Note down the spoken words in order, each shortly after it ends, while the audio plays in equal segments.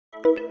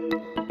Hi,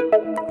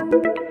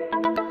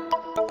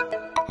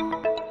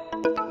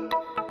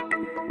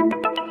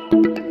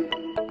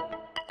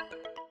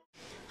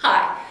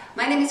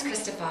 my name is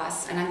Krista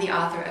Foss, and I'm the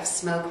author of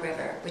Smoke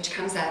River, which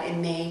comes out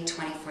in May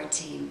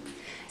 2014.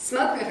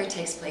 Smoke River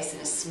takes place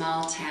in a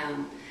small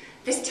town.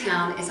 This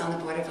town is on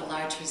the border of a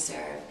large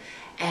reserve,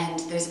 and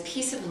there's a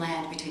piece of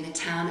land between the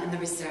town and the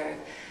reserve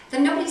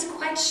that nobody's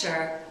quite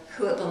sure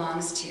who it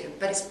belongs to,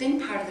 but it's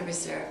been part of the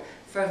reserve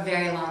for a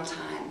very long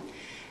time,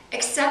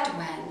 except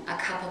when a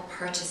couple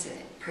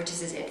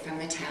purchases it from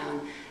the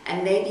town,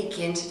 and they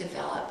begin to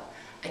develop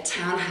a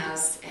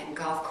townhouse and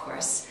golf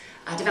course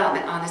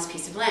development on this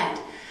piece of land.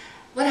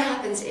 What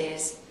happens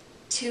is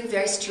two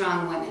very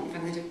strong women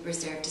from the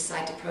reserve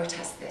decide to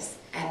protest this,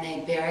 and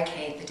they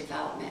barricade the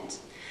development.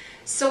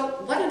 So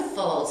what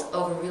unfolds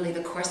over really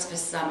the course of a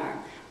summer,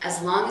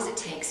 as long as it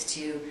takes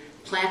to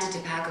plant a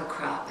tobacco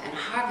crop and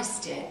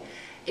harvest it,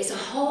 is a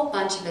whole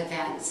bunch of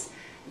events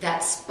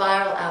that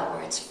spiral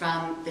outwards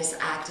from this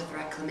act of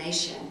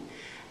reclamation,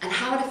 and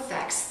how it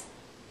affects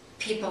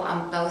people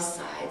on both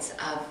sides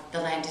of the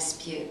land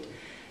dispute.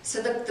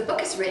 So the book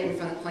is written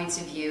from the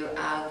points of view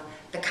of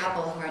the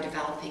couple who are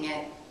developing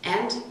it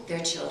and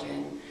their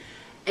children.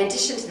 In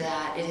addition to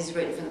that, it is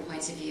written from the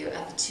points of view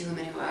of the two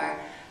women who are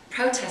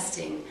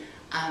protesting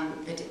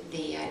the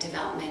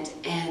development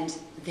and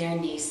their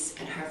niece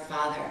and her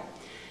father.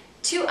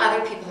 Two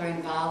other people are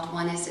involved.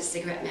 One is a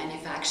cigarette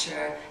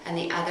manufacturer and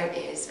the other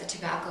is a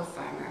tobacco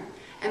farmer.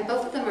 And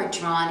both of them are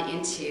drawn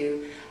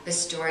into the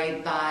story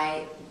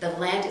by the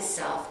land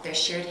itself, their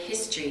shared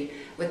history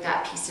with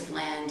that piece of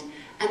land,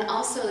 and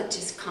also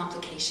just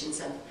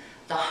complications of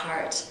the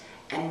heart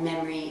and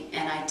memory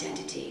and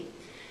identity.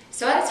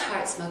 So at its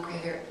heart, Smoke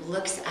River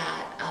looks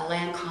at a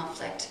land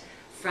conflict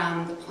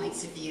from the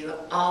points of view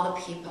of all the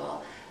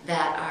people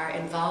that are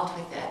involved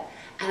with it.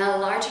 And at a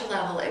larger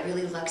level, it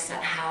really looks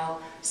at how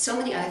so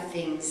many other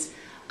things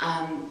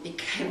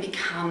can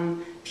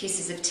become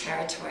pieces of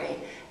territory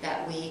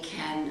that we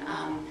can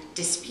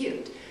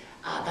dispute.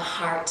 The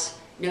heart,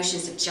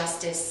 notions of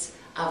justice,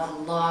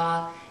 of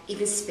law,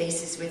 even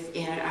spaces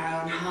within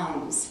our own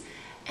homes,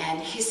 and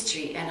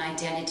history and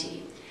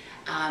identity.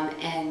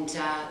 And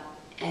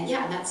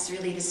that's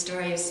really the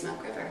story of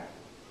Smoke River.